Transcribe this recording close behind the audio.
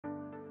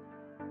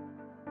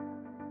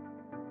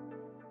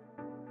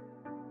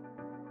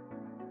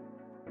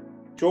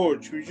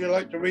George, would you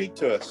like to read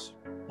to us?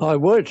 I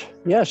would,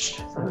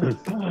 yes.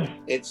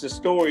 It's a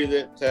story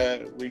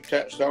that we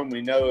touched on.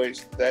 We know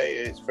it's today.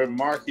 It's from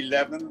Mark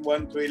 11,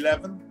 1 to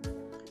 11.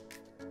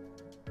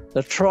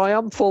 The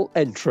triumphal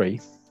entry.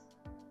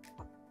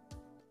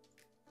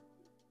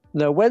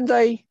 Now, when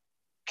they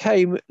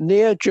came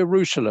near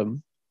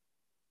Jerusalem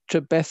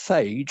to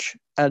Bethphage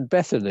and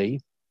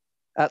Bethany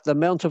at the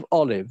Mount of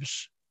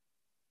Olives,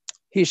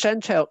 he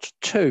sent out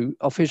 2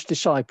 of his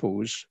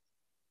disciples,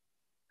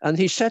 and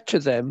he said to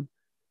them,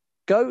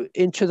 "Go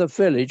into the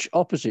village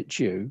opposite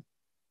you,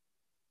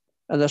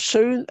 and as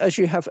soon as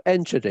you have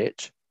entered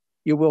it,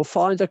 you will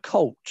find a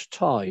colt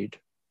tied,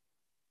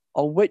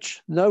 on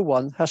which no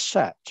one has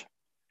sat.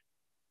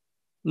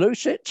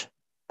 Loose it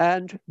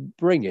and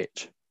bring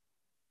it.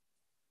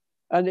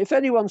 And if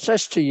anyone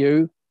says to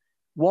you,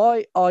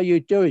 'Why are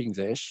you doing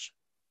this?'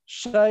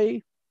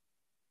 say,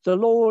 'The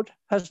Lord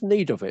has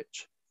need of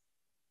it,'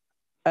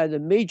 and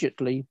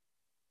immediately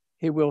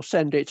he will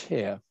send it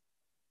here."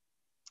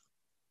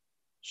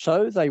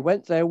 So they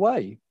went their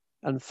way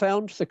and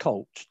found the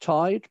colt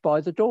tied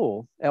by the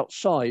door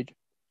outside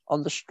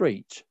on the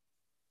street,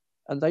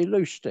 and they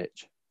loosed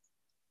it.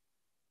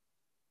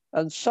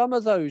 And some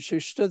of those who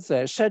stood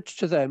there said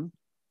to them,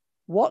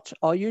 "What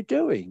are you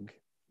doing,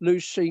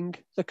 loosing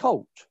the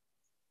colt?"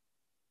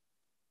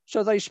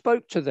 So they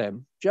spoke to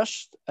them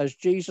just as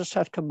Jesus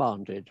had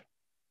commanded,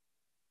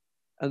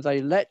 and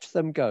they let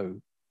them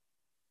go.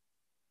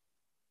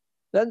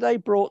 Then they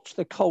brought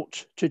the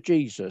colt to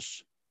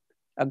Jesus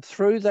and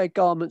threw their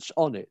garments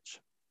on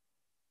it,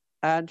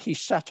 and he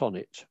sat on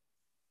it.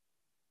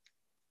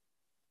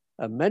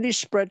 And many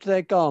spread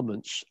their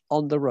garments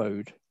on the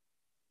road,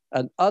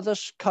 and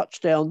others cut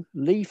down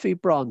leafy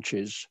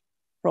branches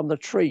from the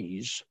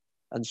trees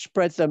and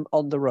spread them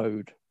on the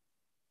road.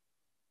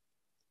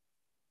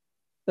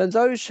 Then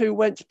those who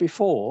went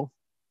before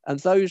and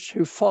those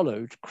who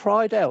followed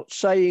cried out,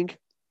 saying,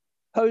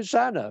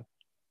 "Hosanna!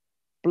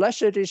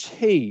 Blessed is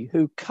he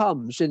who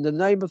comes in the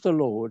name of the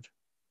Lord.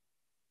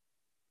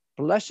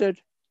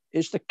 Blessed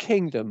is the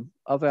kingdom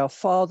of our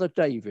father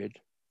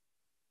David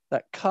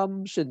that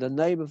comes in the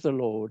name of the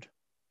Lord.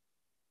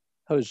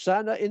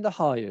 Hosanna in the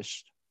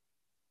highest."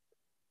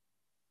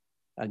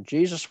 And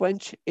Jesus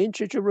went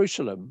into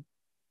Jerusalem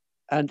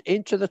and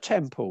into the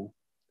temple.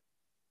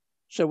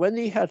 So when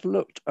he had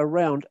looked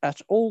around at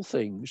all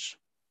things,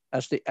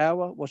 as the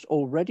hour was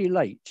already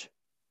late,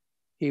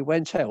 he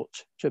went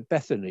out to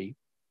Bethany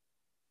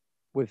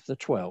with the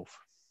 12.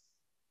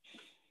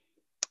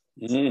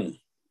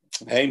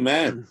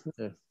 Amen.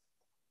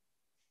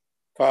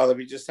 Father,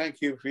 we just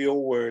thank you for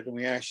your word, and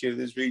we ask you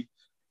as we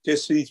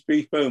just these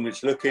brief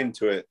moments look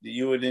into it, that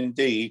you would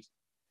indeed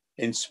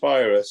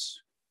inspire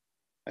us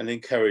and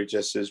encourage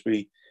us as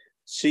we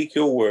seek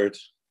your word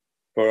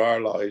for our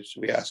lives.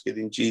 We ask it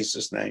in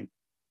Jesus' name.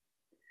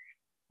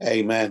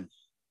 Amen.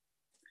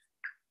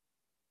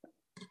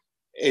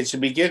 It's the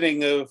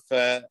beginning of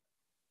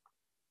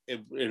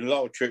in a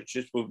lot of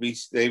churches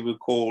they would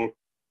call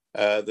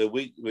the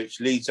week which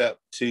leads up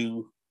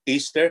to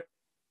Easter,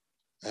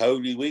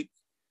 Holy Week.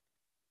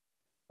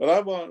 But I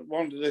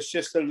wanted us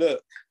just to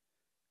look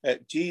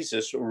at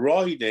Jesus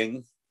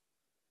riding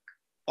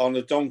on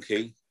a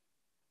donkey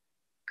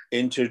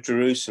into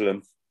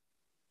Jerusalem.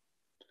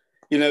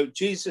 You know,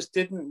 Jesus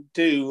didn't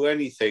do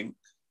anything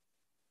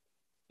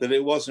that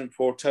it wasn't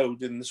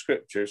foretold in the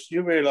scriptures.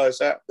 You realize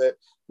that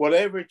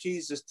whatever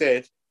Jesus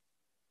did,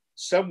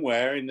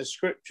 somewhere in the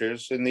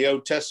scriptures, in the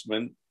Old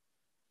Testament,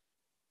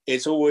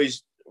 it's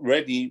always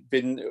already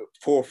been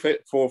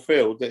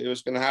fulfilled that it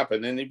was going to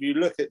happen. And if you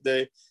look at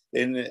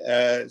in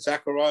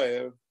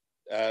Zechariah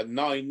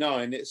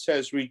 9:9, it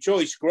says,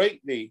 "Rejoice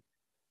greatly,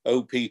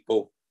 O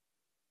people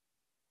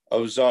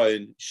of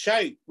Zion,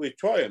 shout with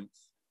triumph,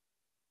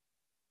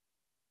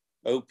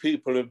 O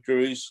people of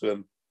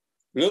Jerusalem.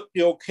 Look,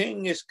 your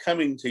king is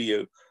coming to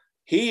you.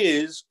 He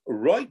is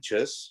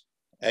righteous,"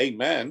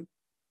 amen,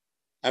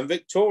 "and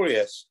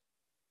victorious.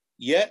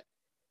 Yet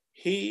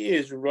he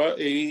is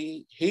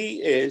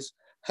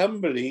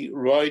humbly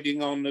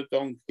riding on a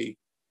donkey,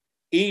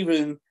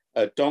 even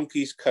a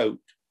donkey's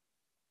coat."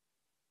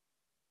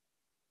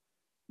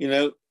 You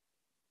know,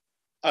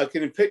 I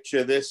can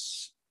picture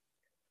this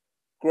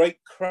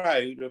great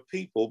crowd of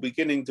people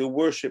beginning to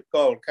worship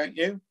God, can't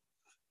you?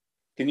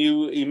 Can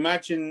you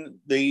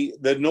imagine the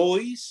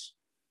noise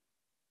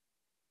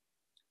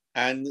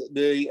and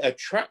the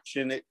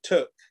attraction it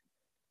took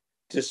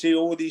to see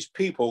all these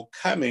people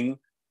coming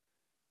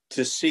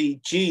to see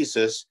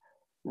Jesus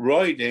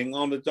riding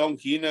on a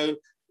donkey? You know,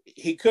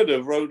 he could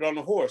have rode on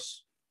a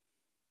horse,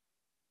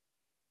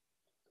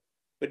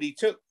 but he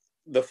took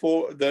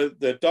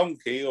the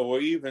donkey, or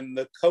even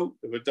the coat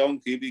of a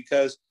donkey,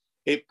 because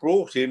it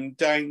brought him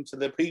down to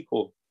the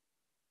people.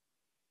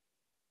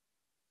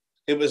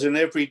 It was an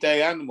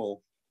everyday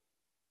animal.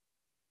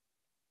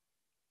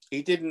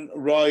 He didn't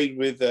ride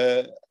with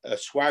a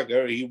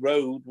swagger. He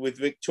rode with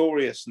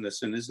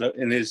victoriousness in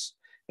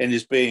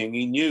his being.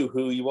 He knew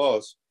who he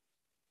was.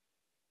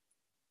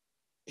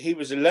 He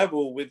was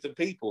level with the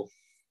people.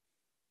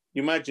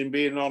 You imagine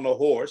being on a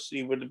horse,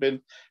 he would have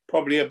been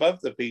probably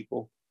above the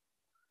people.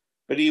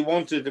 But he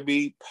wanted to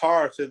be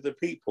part of the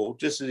people,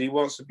 just as he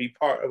wants to be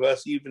part of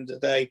us even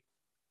today.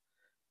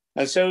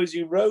 And so as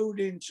he rode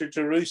into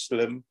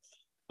Jerusalem,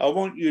 I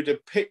want you to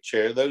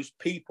picture those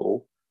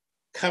people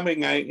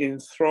coming out in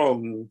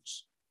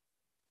throngs.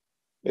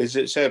 As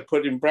it said,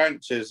 putting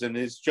branches, and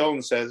as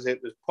John says,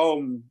 it was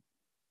palm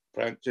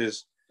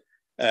branches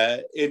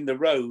in the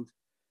road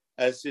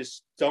as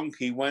this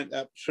donkey went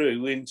up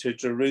through into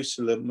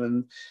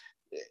Jerusalem.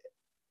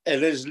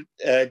 And as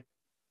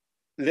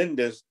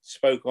Linda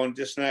spoke on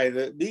just now,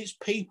 that these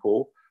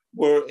people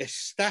were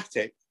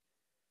ecstatic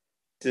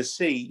to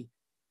see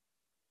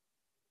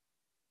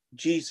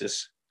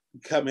Jesus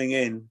coming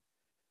in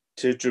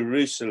to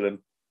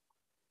Jerusalem.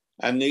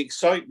 And the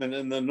excitement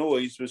and the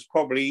noise was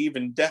probably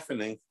even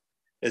deafening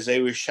as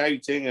they were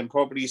shouting and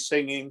probably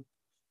singing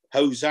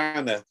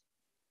Hosanna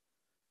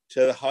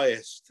to the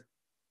highest.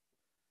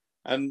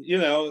 And, you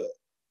know,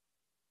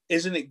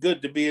 isn't it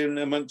good to be in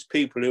amongst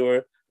people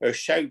who are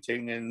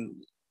shouting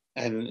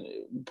and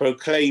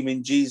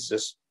proclaiming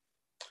Jesus?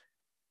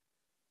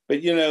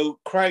 But, you know,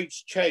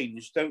 crowds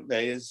change, don't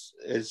they, as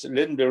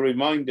Linda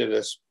reminded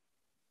us.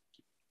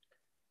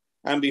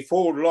 And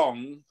before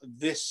long,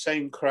 this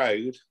same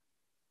crowd,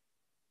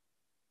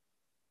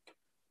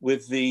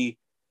 with the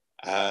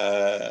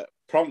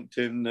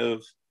prompting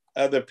of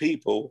other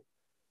people,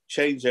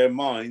 changed their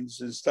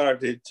minds and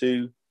started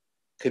to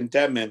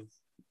condemn him.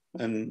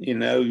 And, you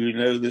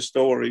know the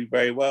story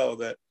very well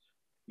that,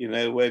 you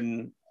know,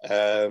 when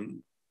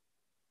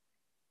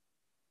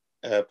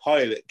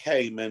Pilate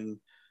came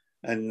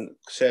and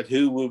said,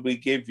 "Who will we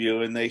give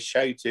you?" And they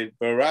shouted,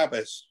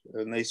 "Barabbas."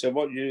 And they said,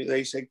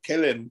 They said,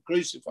 "Kill him,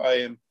 crucify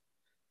him."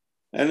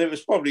 And it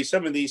was probably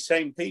some of these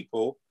same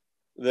people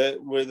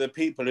that were the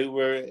people who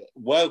were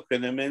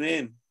welcoming him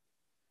in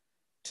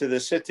to the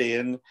city.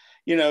 And,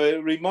 you know,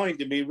 it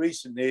reminded me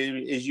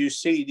recently, as you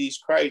see these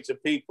crowds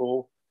of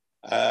people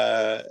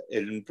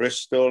in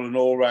Bristol and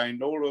all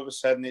around, all of a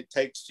sudden it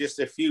takes just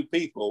a few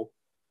people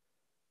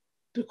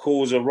to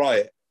cause a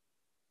riot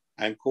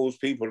and cause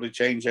people to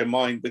change their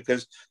mind,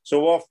 because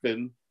so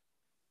often,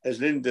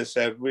 as Linda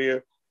said,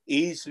 we're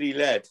easily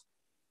led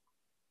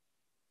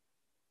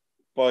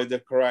by the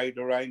crowd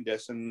around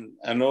us, and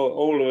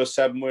all of a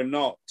sudden we're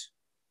not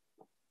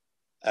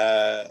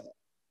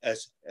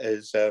as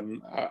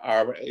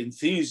our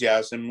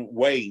enthusiasm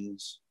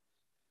wanes.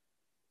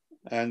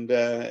 And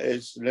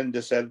as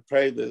Linda said,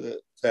 pray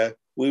that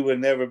we will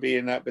never be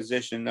in that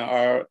position.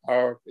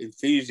 Our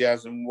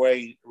enthusiasm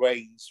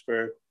wanes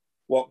for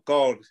what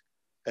God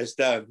has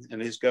done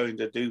and is going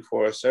to do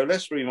for us. So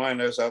let's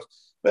remind ourselves.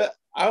 But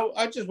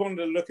I just wanted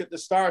to look at the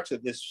start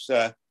of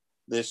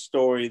this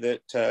story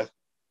that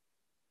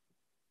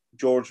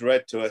George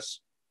read to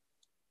us.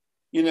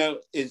 You know,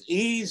 it's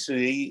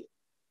easy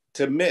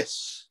to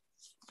miss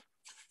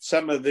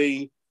some of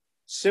the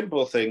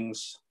simple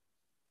things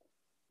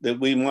that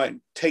we might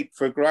take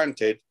for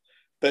granted,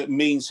 but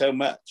mean so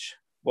much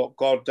what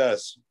God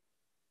does.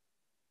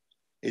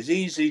 It's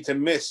easy to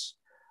miss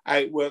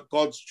out what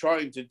God's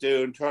trying to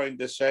do and trying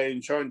to say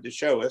and trying to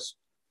show us,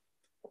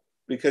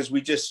 because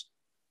we just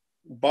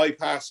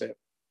bypass it.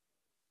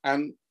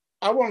 And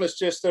I want us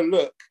just to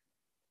look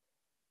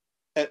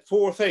at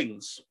 4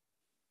 things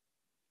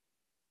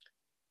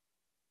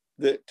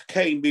that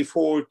came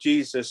before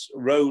Jesus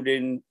rode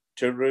in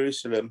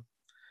Jerusalem.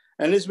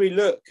 And as we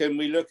look in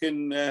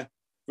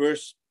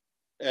verse,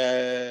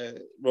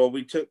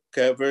 we took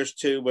verse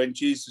 2, when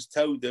Jesus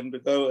told them to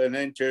go and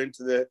enter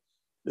into the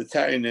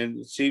town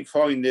and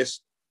find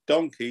this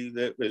donkey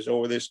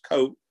or this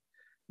coat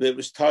that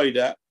was tied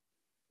up,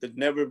 that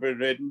never been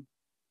ridden,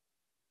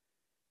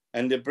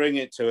 and to bring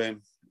it to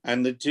him.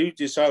 And the 2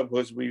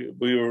 disciples we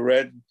were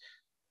read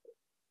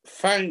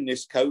found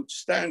this coat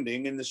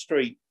standing in the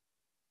street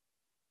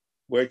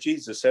where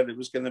Jesus said it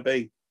was going to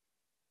be.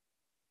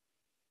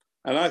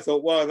 And I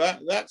thought, wow,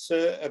 that's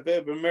a bit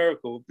of a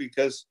miracle,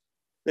 because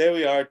there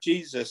we are.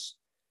 Jesus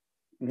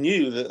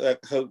knew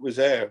that coat was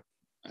there.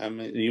 I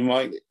mean, you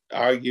might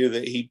argue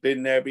that he'd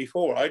been there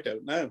before. I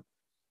don't know.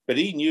 But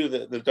he knew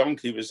that the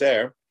donkey was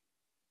there.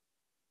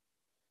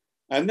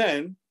 And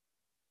then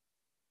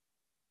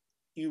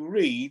you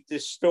read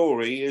this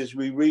story, as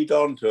we read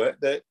on to it,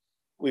 that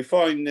we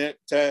find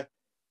that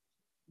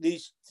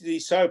these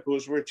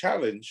disciples were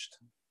challenged.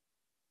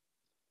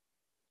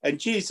 And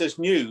Jesus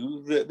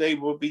knew that they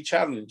would be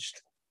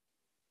challenged,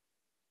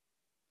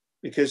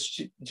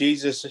 because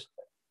Jesus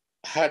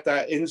had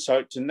that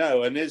insight to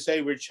know. And as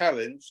they were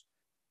challenged,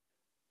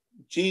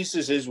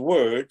 Jesus's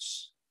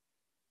words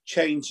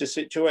changed the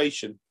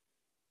situation.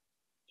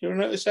 Do you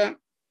notice that?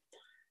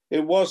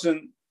 It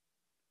wasn't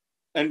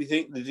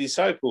anything the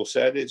disciples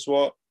said, it's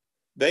what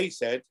they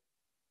said,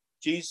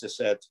 Jesus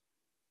said.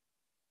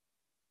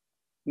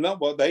 Not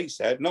what they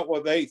said, not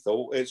what they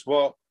thought, it's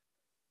what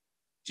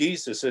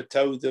Jesus had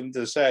told them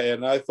to say.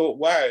 And I thought,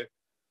 wow,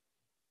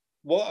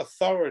 what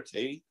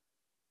authority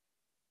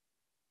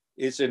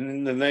is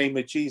in the name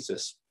of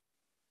Jesus?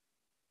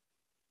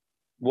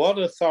 What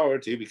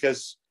authority?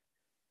 Because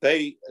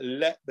they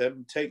let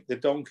them take the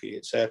donkey,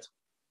 it said,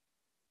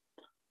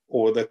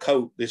 or the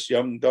colt, this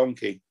young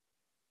donkey.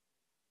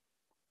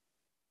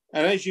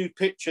 And as you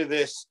picture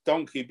this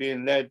donkey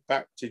being led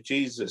back to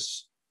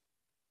Jesus,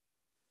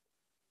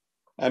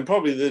 and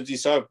probably the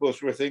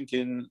disciples were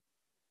thinking,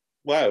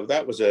 wow,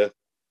 that was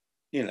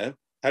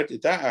how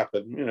did that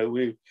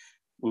happen?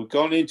 We've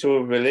gone into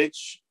a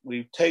village,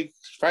 we've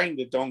found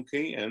a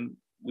donkey and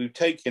we've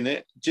taken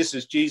it, just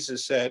as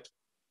Jesus said,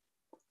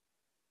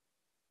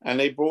 and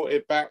they brought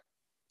it back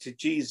to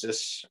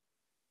Jesus.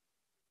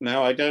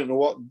 Now, I don't know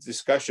what the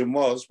discussion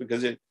was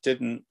because it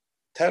didn't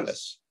tell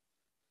us.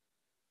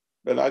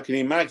 But I can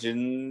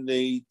imagine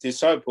the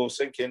disciples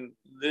thinking,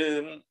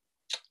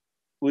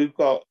 we've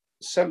got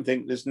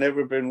something that's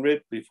never been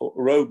rode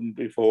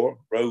before.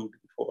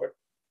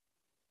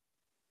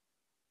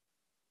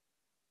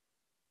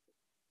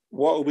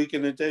 What are we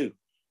going to do?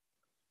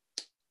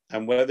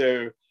 And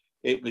whether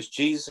it was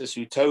Jesus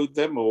who told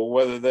them or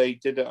whether they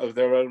did it of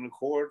their own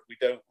accord, we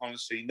don't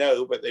honestly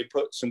know, but they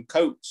put some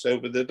coats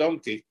over the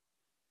donkey,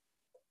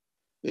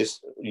 this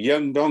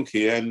young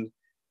donkey. And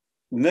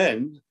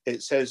then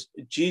it says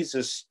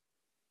Jesus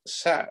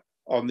sat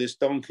on this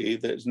donkey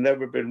that's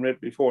never been ridden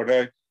before.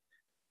 Now,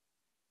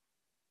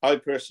 I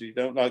personally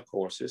don't like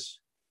horses.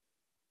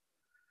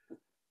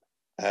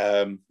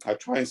 I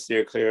try and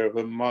steer clear of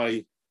them.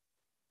 My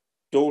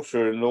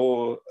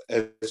daughter-in-law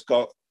has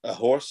got a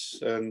horse,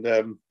 and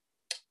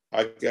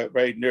I get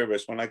very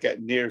nervous when I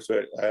get near to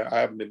it. I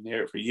haven't been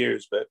near it for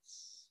years, but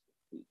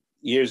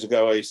years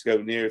ago I used to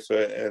go near to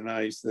it, and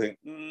I used to think,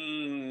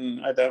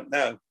 I don't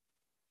know.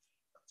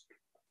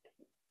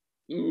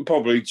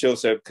 Probably Jill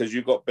said, because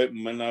you got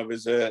bitten when I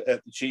was at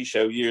the cheese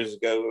show years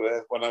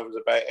ago when I was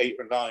about 8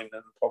 or 9,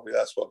 and probably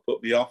that's what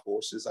put me off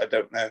horses. I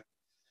don't know.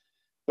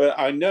 But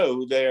I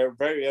know they're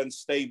very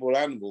unstable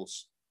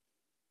animals.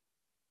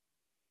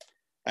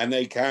 And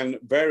they can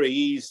very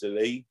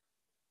easily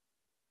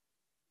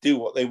do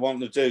what they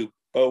want to do,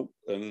 bolt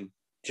and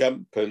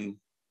jump and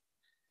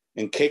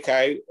kick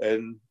out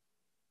and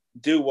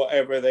do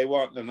whatever they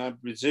want. And I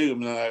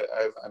presume, and I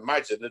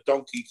imagine the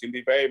donkey can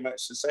be very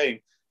much the same,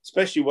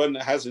 especially one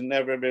that hasn't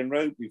never been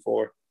rode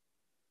before.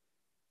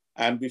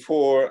 And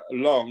before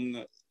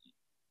long,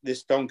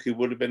 this donkey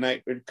would have been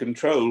out of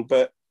control.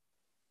 But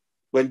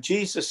when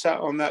Jesus sat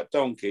on that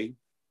donkey,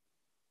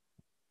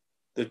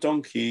 the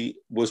donkey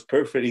was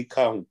perfectly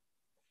calm.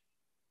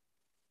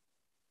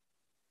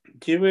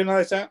 Do you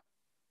realize that?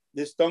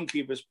 This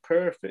donkey was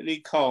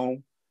perfectly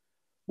calm.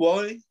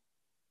 Why?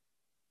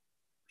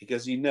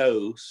 Because he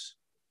knows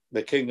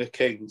the King of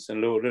Kings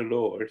and Lord of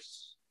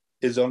Lords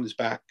is on his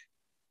back.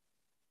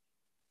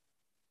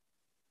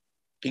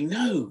 He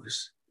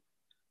knows.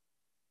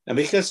 And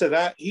because of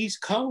that, he's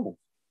calm.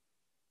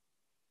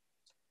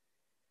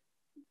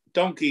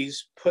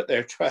 Donkeys put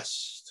their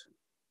trust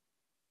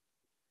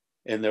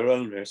in their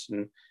owners,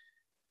 and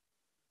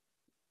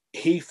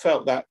he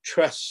felt that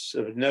trust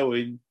of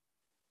knowing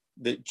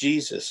that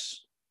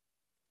Jesus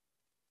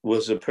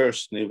was a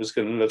person who was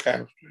going to look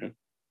after him,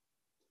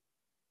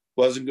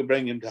 wasn't going to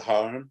bring him to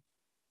harm,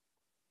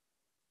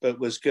 but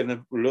was going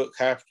to look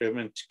after him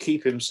and to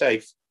keep him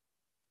safe,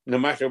 no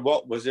matter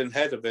what was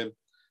ahead of him.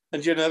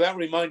 And that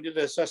reminded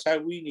us that's how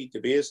we need to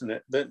be, isn't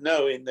it? That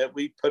knowing that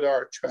we put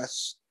our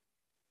trust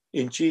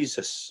in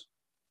Jesus,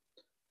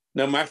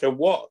 no matter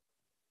what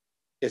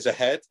is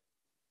ahead,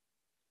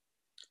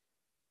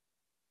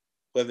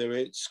 whether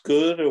it's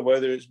good or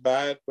whether it's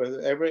bad,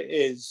 whatever it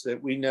is,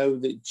 that we know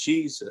that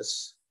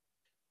Jesus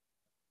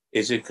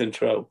is in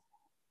control.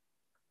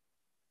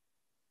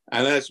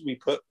 And as we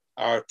put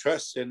our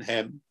trust in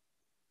him,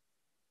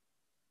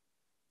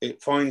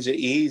 it finds it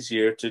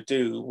easier to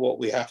do what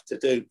we have to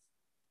do.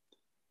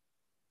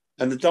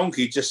 And the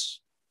donkey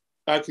just,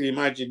 I can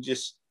imagine,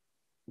 just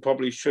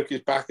probably shook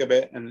his back a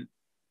bit and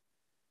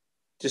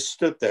just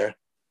stood there.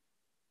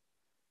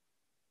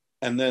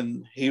 And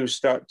then he would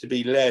start to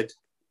be led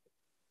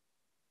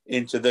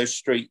into those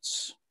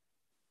streets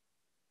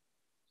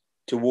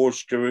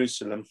towards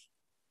Jerusalem.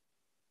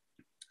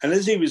 And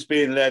as he was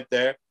being led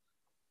there,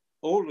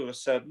 all of a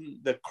sudden,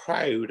 the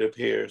crowd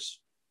appears.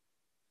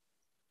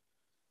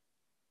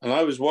 And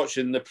I was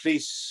watching the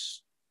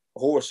police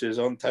horses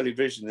on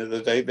television the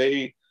other day.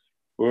 They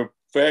were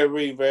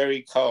very,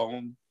 very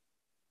calm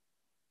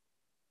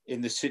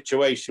in the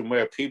situation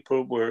where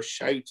people were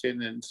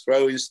shouting and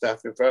throwing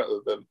stuff in front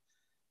of them.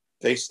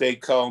 They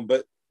stayed calm,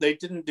 but they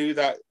didn't do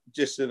that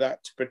just at that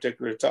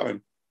particular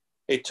time.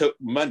 It took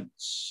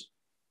months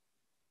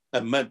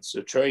and months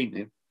of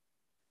training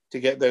to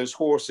get those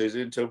horses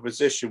into a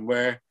position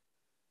where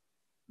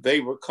they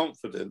were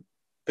confident.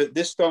 But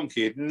this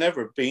donkey had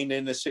never been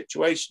in a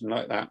situation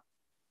like that.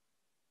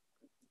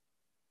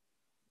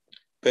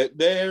 But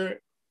there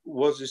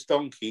was this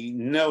donkey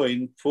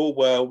knowing full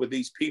well, with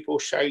these people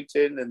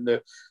shouting and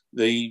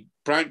the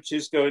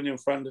branches going in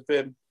front of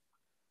him,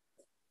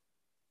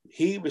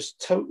 he was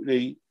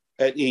totally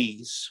at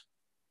ease.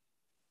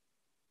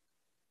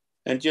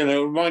 And, it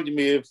reminded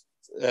me of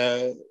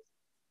the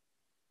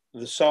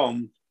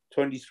Psalm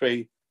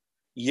 23,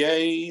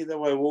 Yea,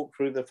 though I walk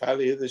through the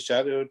valley of the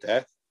shadow of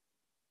death,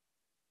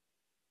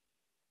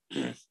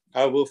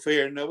 I will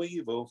fear no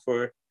evil,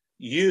 for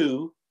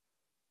you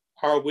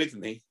are with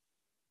me.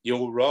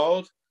 Your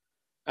rod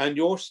and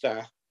your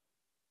staff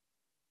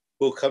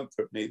will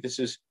comfort me. This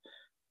is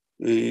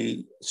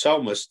the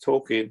psalmist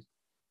talking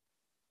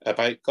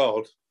about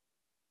God.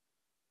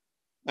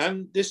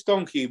 And this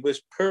donkey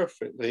was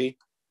perfectly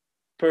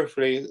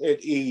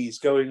at ease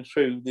going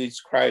through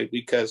this crowd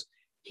because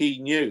he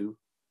knew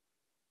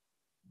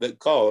that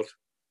God,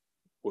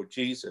 or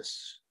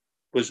Jesus,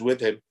 was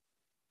with him.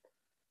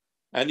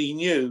 And he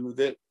knew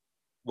that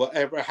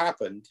whatever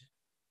happened,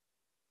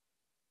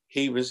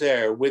 he was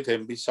there with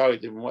him,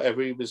 beside him,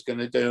 whatever he was going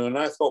to do. And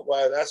I thought,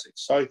 wow, that's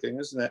exciting,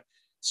 isn't it?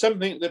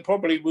 Something that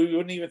probably we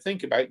wouldn't even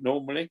think about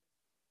normally.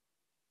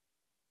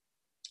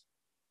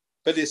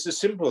 But it's the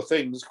simple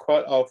things,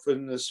 quite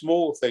often, the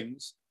small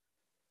things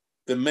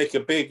that make a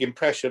big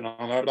impression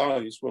on our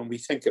lives when we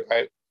think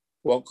about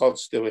what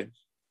God's doing.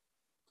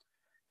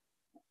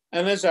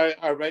 And as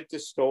I read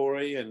this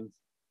story, and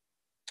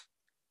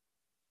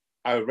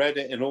I read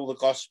it in all the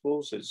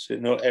Gospels, it's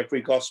in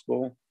every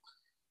Gospel,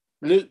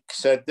 Luke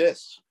said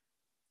this,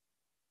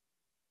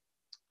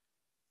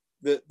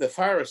 that the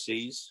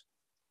Pharisees,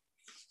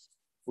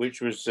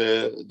 which was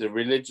the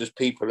religious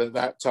people at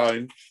that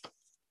time,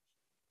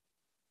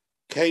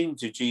 came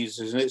to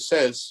Jesus, and it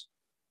says,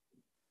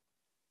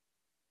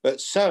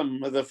 but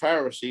some of the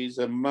Pharisees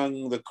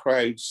among the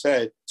crowd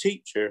said,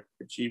 Teacher,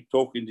 which he's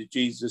talking to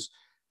Jesus,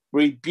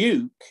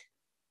 rebuke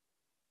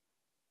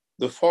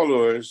the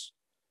followers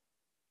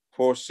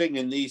for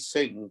singing these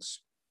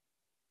things.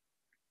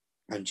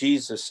 And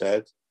Jesus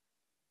said,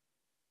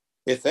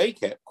 if they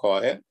kept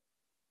quiet,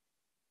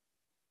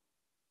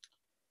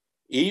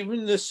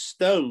 even the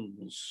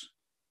stones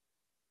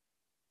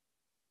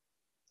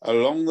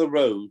along the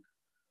road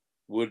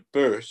would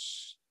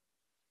burst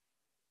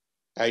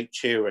out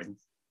cheering.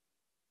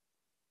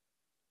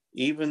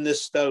 Even the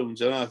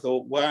stones. And I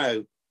thought,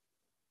 wow,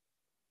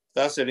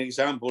 that's an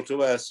example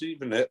to us,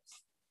 isn't it?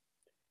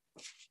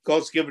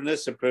 God's given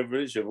us the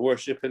privilege of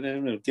worshiping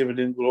him and giving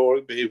him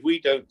glory, but if we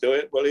don't do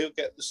it, well, he'll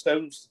get the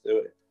stones to do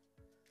it.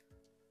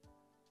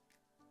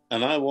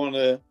 And I want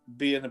to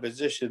be in a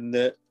position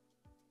that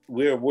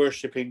we're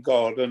worshiping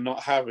God and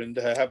not having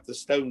to have the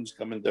stones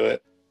come and do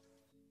it.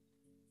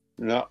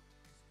 Not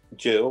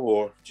Jill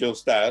or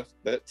Jill's dad,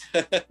 but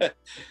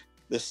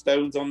the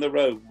stones on the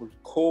road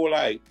would call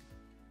out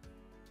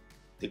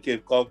to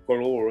give God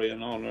glory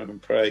and honor and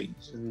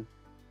praise. And,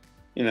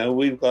 you know,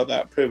 we've got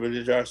that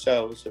privilege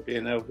ourselves of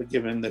being able to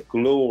give him the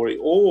glory,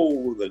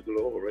 all the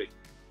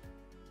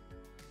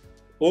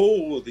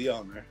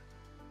honor,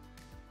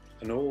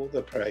 and all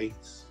the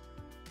praise.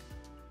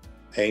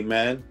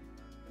 Amen,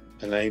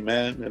 and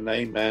amen, and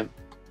amen.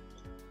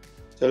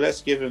 So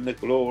let's give him the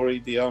glory,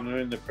 the honor,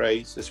 and the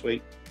praise this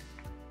week,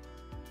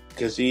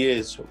 because he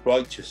is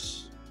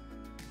righteous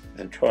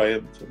and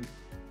triumphant.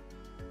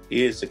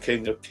 He is the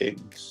King of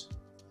Kings.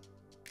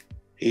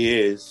 He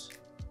is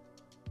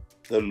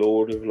the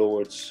Lord of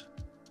Lords.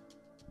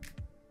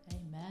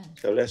 Amen.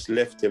 So let's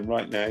lift him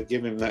right now.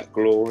 Give him that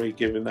glory.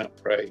 Give him that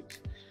praise.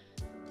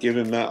 Give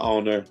him that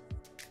honor.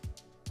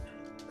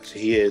 Because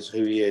he is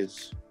who he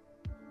is.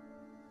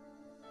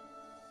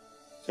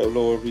 So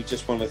Lord, we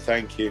just want to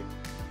thank you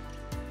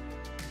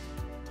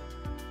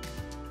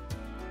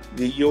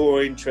that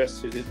you're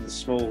interested in the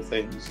small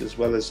things as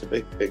well as the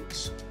big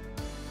things.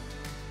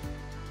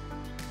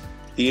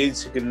 The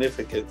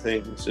insignificant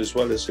things as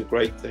well as the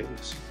great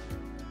things.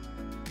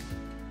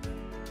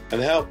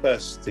 And help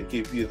us to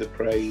give you the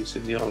praise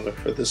and the honor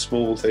for the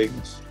small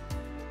things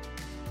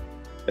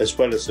as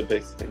well as the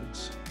big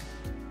things.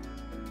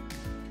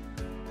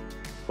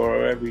 For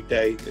our every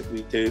day that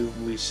we do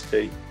and we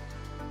see,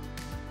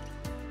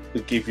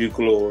 we give you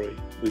glory,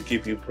 we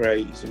give you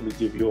praise, and we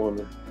give you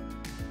honor.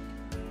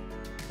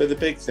 For the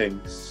big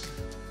things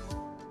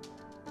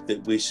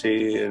that we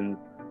see and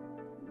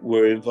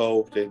we're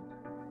involved in,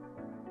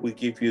 we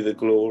give you the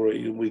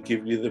glory, and we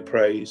give you the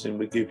praise, and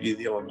we give you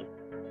the honor.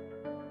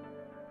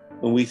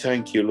 And we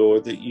thank you,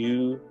 Lord, that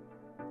you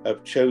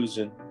have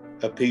chosen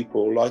a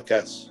people like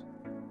us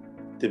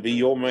to be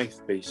your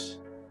mouthpiece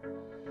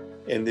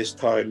in this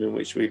time in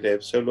which we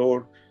live. So,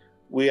 Lord,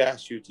 we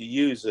ask you to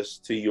use us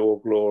to your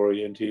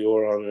glory and to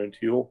your honor and to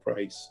your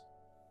praise,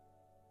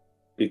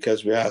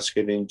 because we ask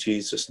it in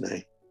Jesus'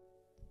 name.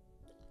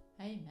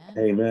 Amen.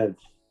 Amen.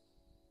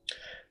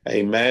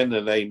 Amen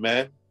and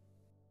amen.